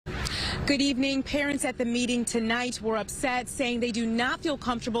Good evening. Parents at the meeting tonight were upset, saying they do not feel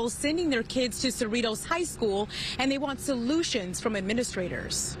comfortable sending their kids to Cerritos High School, and they want solutions from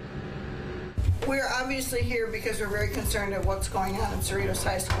administrators. We're obviously here because we're very concerned at what's going on at Cerritos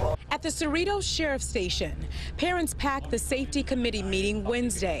High School. At the Cerritos Sheriff's Station, parents packed the safety committee meeting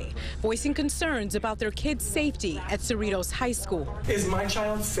Wednesday, voicing concerns about their kids' safety at Cerritos High School. Is my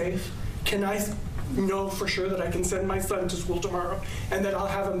child safe? Can I know for sure that I can send my son to school tomorrow and that I'll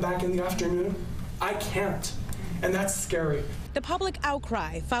have him back in the afternoon? I can't, and that's scary. The public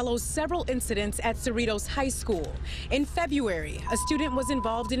outcry follows several incidents at Cerritos High School. In February, a student was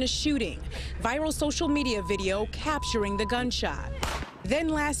involved in a shooting, viral social media video capturing the gunshot. Then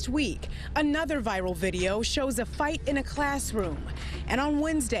last week, another viral video shows a fight in a classroom. And on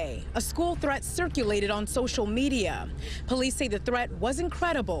Wednesday, a school threat circulated on social media. Police say the threat wasn't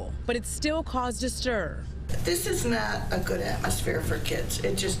credible, but it still caused a stir. This is not a good atmosphere for kids.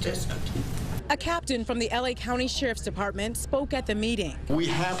 It just isn't. A captain from the LA County Sheriff's Department spoke at the meeting. We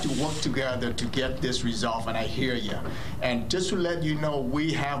have to work together to get this resolved, and I hear you. And just to let you know,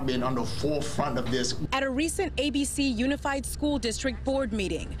 we have been on the forefront of this. At a recent ABC Unified School District Board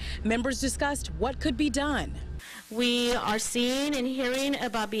meeting, members discussed what could be done. We are seeing and hearing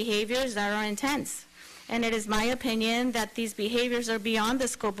about behaviors that are intense. And it is my opinion that these behaviors are beyond the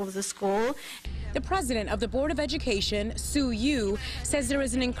scope of the school. The president of the Board of Education, Sue Yu, says there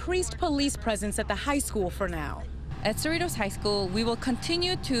is an increased police presence at the high school for now. At Cerritos High School, we will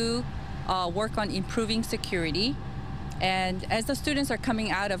continue to work on improving security. And as the students are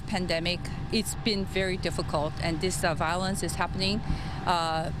coming out of pandemic, it's been very difficult, and this violence is happening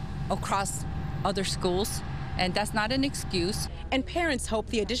across other schools, and that's not an excuse. And parents hope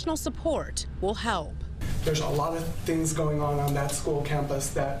the additional support will help. There's a lot of things going on that school campus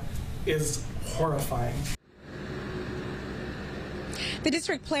that is horrifying. The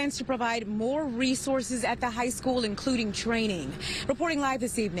district plans to provide more resources at the high school, including training. Reporting live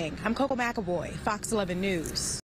this evening, I'm Coco McAvoy, Fox 11 News.